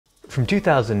From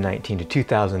 2019 to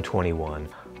 2021,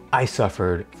 I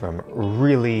suffered from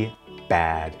really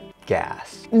bad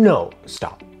gas. No,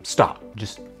 stop.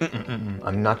 Just,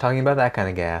 I'm not talking about that kind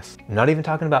of gas. I'm not even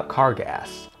talking about car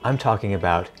gas. I'm talking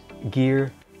about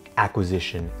gear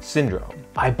acquisition syndrome.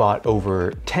 I bought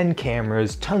over 10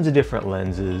 cameras, tons of different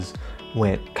lenses,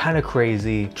 went kind of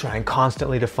crazy, trying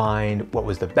constantly to find what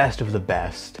was the best of the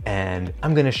best. And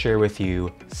I'm gonna share with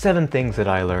you 7 things that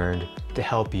I learned to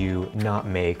help you not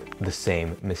make the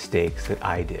same mistakes that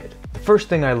I did. The first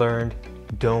thing I learned,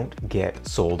 don't get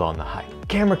sold on the hype.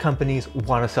 Camera companies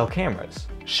wanna sell cameras.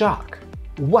 Shock.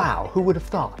 Wow, who would have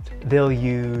thought? They'll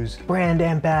use brand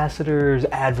ambassadors,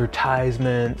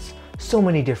 advertisements, so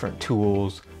many different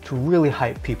tools to really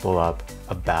hype people up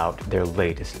about their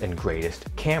latest and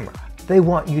greatest camera. They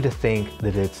want you to think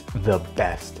that it's the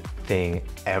best thing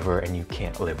ever and you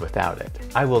can't live without it.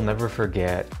 I will never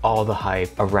forget all the hype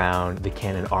around the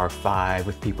Canon R5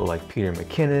 with people like Peter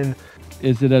McKinnon.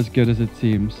 Is it as good as it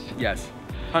seems? Yes.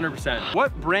 100%.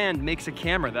 What brand makes a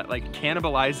camera that like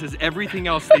cannibalizes everything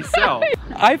else they sell?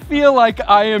 I feel like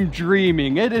I am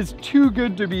dreaming. It is too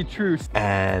good to be true.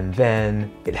 And then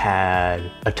it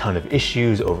had a ton of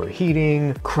issues,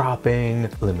 overheating, cropping,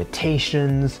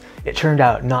 limitations. It turned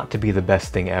out not to be the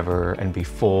best thing ever and be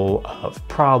full of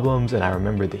problems. And I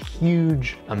remember the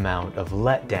huge amount of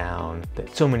letdown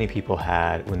that so many people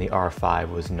had when the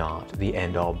R5 was not the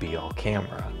end-all be-all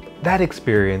camera. That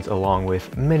experience, along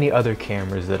with many other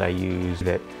cameras that I used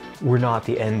that were not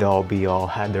the end-all be-all,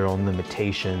 had their own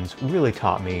limitations, really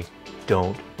taught me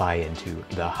don't buy into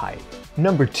the hype.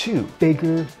 Number 2,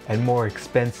 bigger and more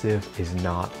expensive is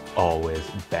not always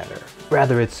better.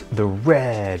 Rather it's the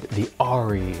Red, the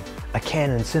ARRI, a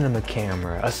Canon cinema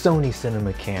camera, a Sony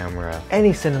cinema camera,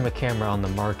 any cinema camera on the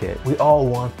market, we all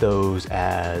want those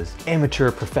as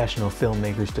amateur professional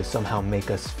filmmakers to somehow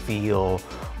make us feel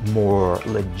more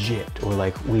legit, or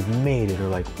like we've made it, or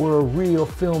like we're a real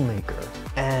filmmaker.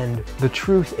 And the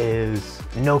truth is,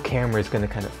 no camera is going to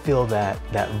kind of fill that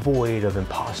void of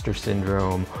imposter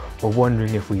syndrome, or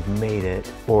wondering if we've made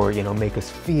it, or make us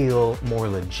feel more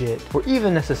legit, or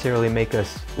even necessarily make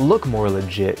us look more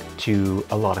legit to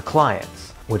a lot of clients.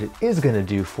 What it is going to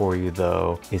do for you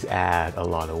though is add a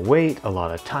lot of weight, a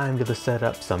lot of time to the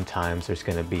setup. Sometimes there's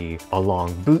going to be a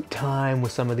long boot time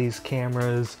with some of these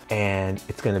cameras, and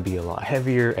it's going to be a lot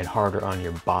heavier and harder on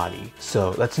your body.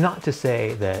 So that's not to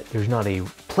say that there's not a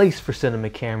place for cinema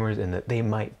cameras and that they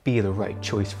might be the right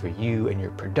choice for you and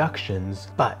your productions,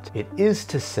 but it is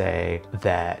to say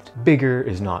that bigger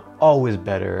is not always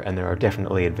better, and there are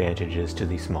definitely advantages to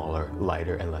the smaller,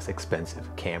 lighter, and less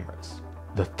expensive cameras.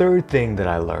 The third thing that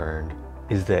I learned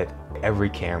is that every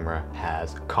camera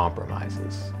has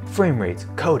compromises. Frame rates,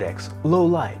 codecs, low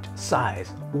light,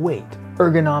 size, weight,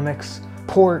 ergonomics,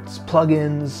 ports,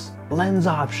 plugins, lens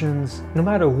options. No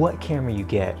matter what camera you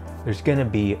get, there's gonna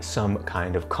be some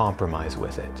kind of compromise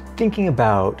with it. Thinking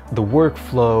about the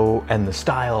workflow and the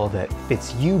style that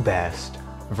fits you best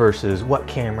versus what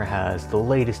camera has the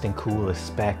latest and coolest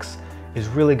specs is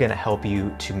really gonna help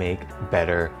you to make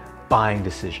better buying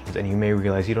decisions, and you may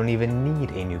realize you don't even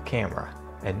need a new camera.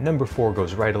 And number 4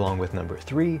 goes right along with number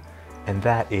 3, and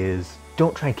that is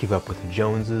don't try and keep up with the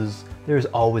Joneses. There's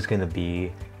always going to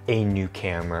be a new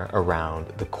camera around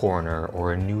the corner,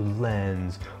 or a new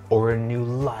lens, or a new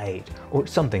light, or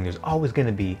something. There's always going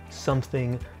to be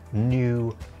something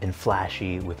new and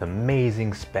flashy with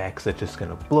amazing specs that's just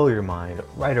going to blow your mind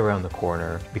right around the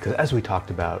corner, because as we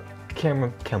talked about,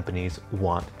 camera companies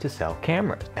want to sell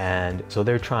cameras, and so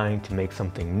they're trying to make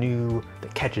something new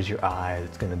that catches your eye,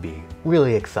 that's going to be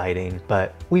really exciting,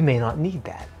 but we may not need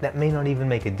that. That may not even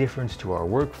make a difference to our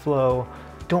workflow.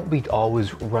 Don't be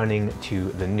always running to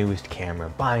the newest camera,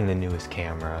 buying the newest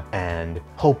camera, and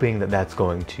hoping that that's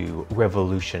going to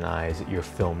revolutionize your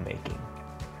filmmaking,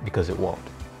 because it won't.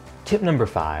 Tip number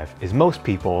 5 is most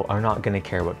people are not going to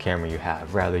care what camera you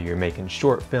have. Rather, you're making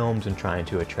short films and trying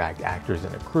to attract actors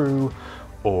and a crew,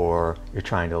 or you're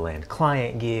trying to land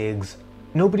client gigs.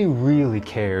 Nobody really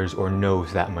cares or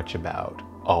knows that much about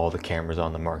all the cameras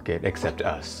on the market except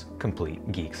us,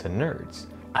 complete geeks and nerds.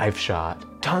 I've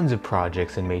shot tons of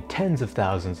projects and made tens of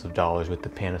thousands of dollars with the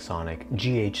Panasonic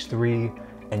GH3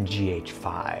 and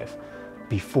GH5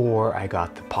 before I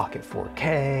got the Pocket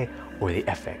 4K or the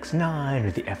FX9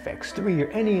 or the FX3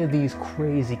 or any of these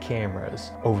crazy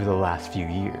cameras over the last few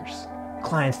years.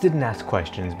 Clients didn't ask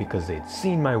questions because they'd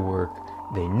seen my work,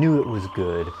 they knew it was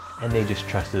good, and they just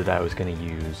trusted that I was going to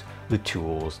use the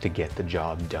tools to get the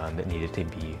job done that needed to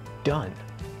be done.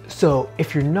 So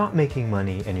if you're not making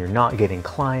money and you're not getting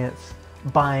clients,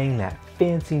 buying that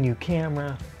fancy new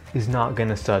camera is not going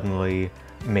to suddenly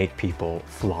make people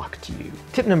flock to you.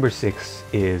 Tip number 6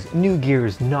 is new gear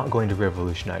is not going to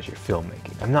revolutionize your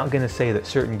filmmaking. I'm not going to say that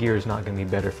certain gear is not going to be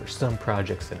better for some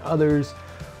projects than others.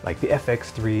 Like the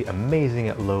FX3, amazing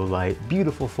at low light,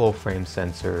 beautiful full frame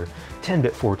sensor,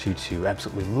 10-bit 422,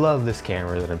 absolutely love this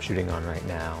camera that I'm shooting on right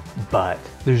now. But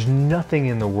there's nothing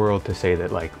in the world to say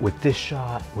that like with this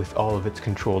shot, with all of its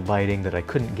controlled lighting, that I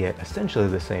couldn't get essentially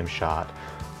the same shot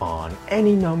on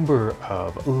any number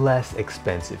of less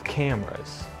expensive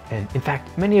cameras. And in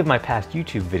fact, many of my past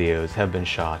YouTube videos have been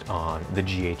shot on the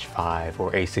GH5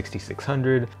 or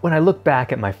A6600. When I look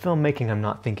back at my filmmaking, I'm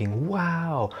not thinking,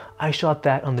 wow, I shot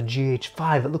that on the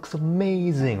GH5, it looks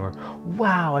amazing. Or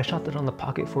wow, I shot that on the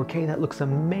Pocket 4K, that looks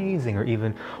amazing. Or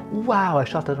even, wow, I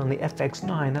shot that on the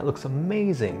FX9, that looks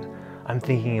amazing. I'm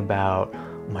thinking about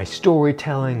my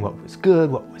storytelling, what was good,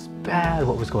 what was bad,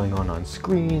 what was going on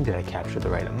screen, did I capture the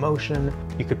right emotion?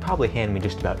 You could probably hand me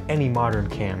just about any modern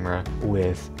camera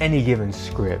with any given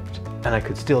script, and I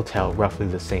could still tell roughly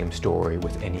the same story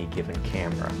with any given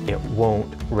camera. It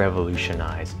won't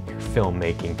revolutionize your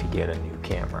filmmaking to get a new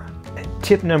camera. And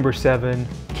tip number 7,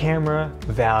 camera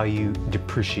value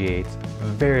depreciates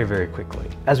very, very quickly.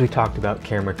 As we talked about,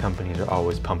 camera companies are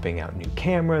always pumping out new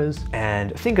cameras,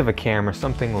 and think of a camera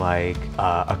something like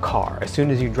a car. As soon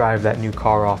as you drive that new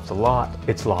car off the lot,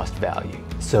 it's lost value.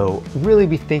 So really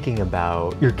be thinking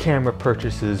about your camera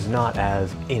purchases not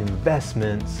as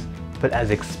investments, but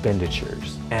as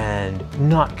expenditures. And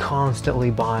not constantly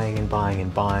buying and buying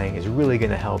and buying is really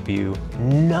gonna help you.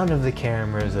 None of the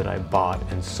cameras that I bought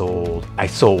and sold, I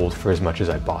sold for as much as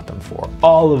I bought them for.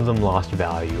 All of them lost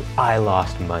value. I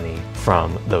lost money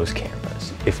from those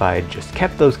cameras. If I had just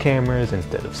kept those cameras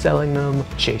instead of selling them,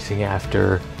 chasing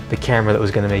after the camera that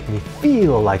was gonna make me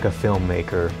feel like a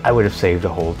filmmaker, I would have saved a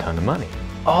whole ton of money.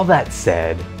 All that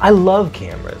said, I love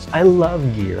cameras. I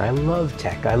love gear. I love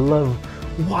tech. I love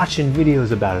watching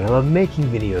videos about it. I love making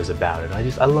videos about it.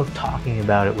 I love talking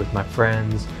about it with my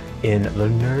friends in the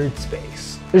nerd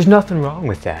space. There's nothing wrong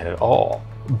with that at all.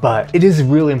 But it is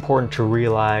really important to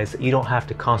realize that you don't have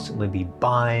to constantly be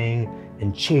buying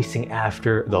and chasing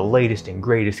after the latest and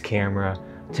greatest camera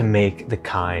to make the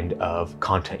kind of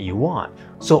content you want.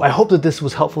 So I hope that this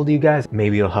was helpful to you guys.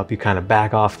 Maybe it'll help you kind of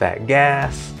back off that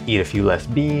gas, eat a few less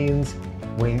beans.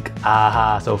 Wink,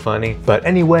 aha, so funny. But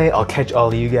anyway, I'll catch all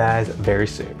of you guys very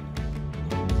soon.